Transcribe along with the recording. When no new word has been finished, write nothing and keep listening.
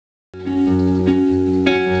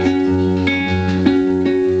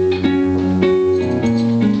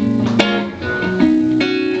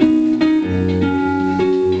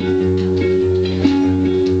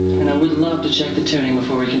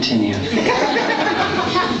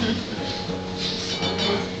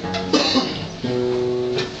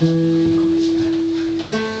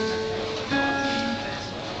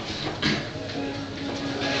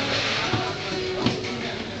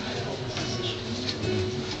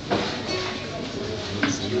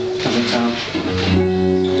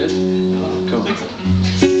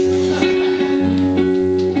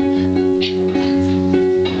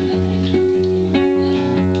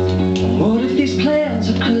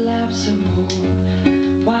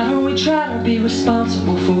Why don't we try to be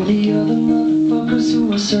responsible for the other motherfuckers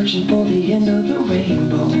who are searching for the end of the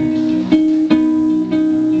rainbow?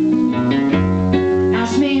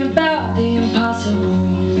 Ask me about the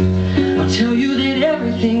impossible. I'll tell you that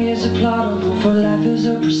everything is applaudable, for life is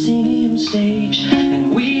a proscenium stage,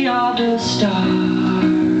 and we are the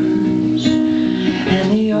stars,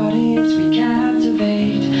 and the audience we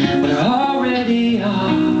captivate, we're already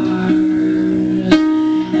ours,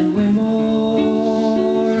 and we're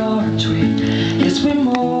more, aren't we? Yes, we're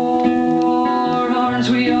more, aren't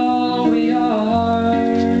we all we are?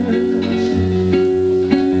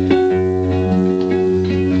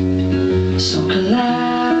 So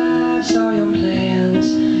collapse all your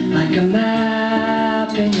plans like a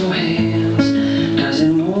map in your hands, 'cause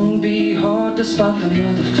it won't be hard to spot the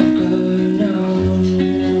motherfucker now.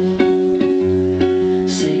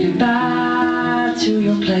 Say goodbye to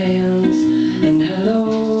your plans and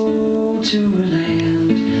hello to a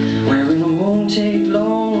land where it won't take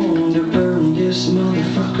long to burn this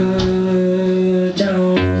motherfucker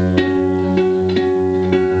down.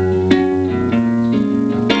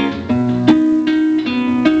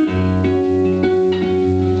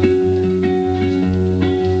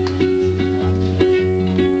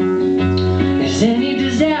 Any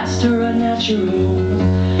disaster unnatural?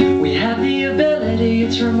 We have the ability,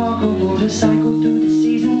 it's remarkable, to cycle through the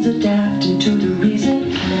seasons, adapting to the reason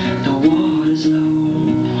the water's low.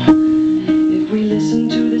 If we listen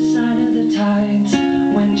to the sign of the tides,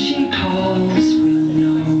 when she calls, we'll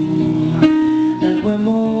know that we're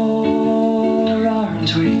more,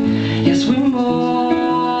 aren't we? Yes, we're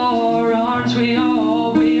more, aren't we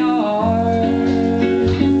all we are?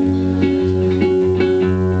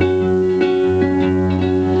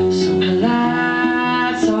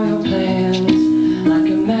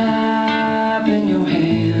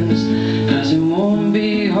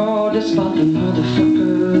 Spot the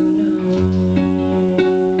motherfucker now.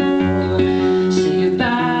 Say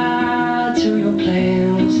goodbye to your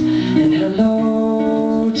plans and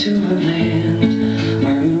hello to a land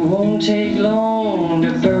where it won't take long to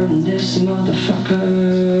burn this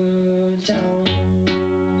motherfucker down.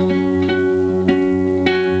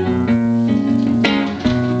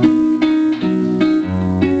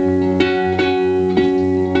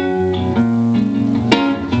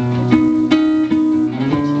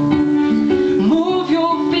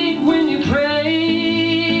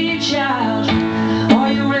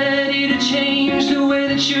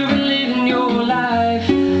 You've been living your life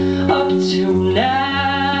up to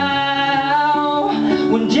now,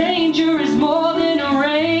 when danger is more than a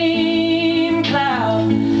rain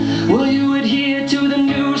cloud. Will you adhere to the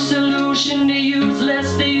new solution? The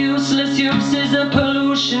useless use is a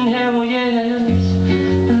pollution. Hell yes.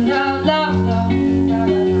 La, la, la, la, la,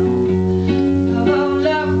 la, la,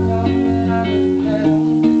 la, la,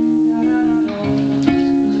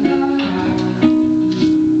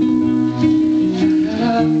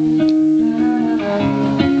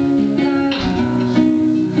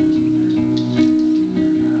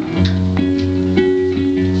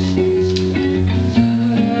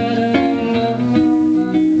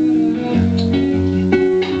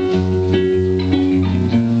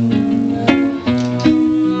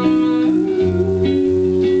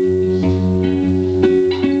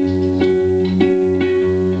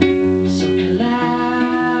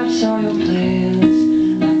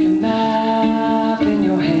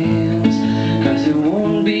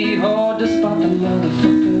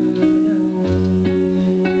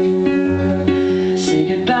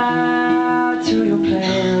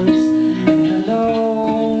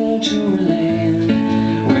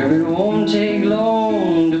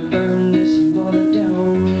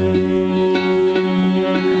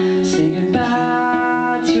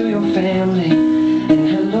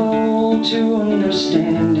 to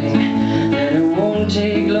understanding that it won't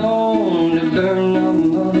take long to burn our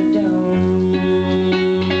mother down.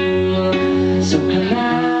 So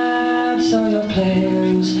collapse all your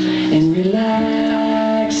plans and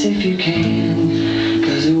relax if you can.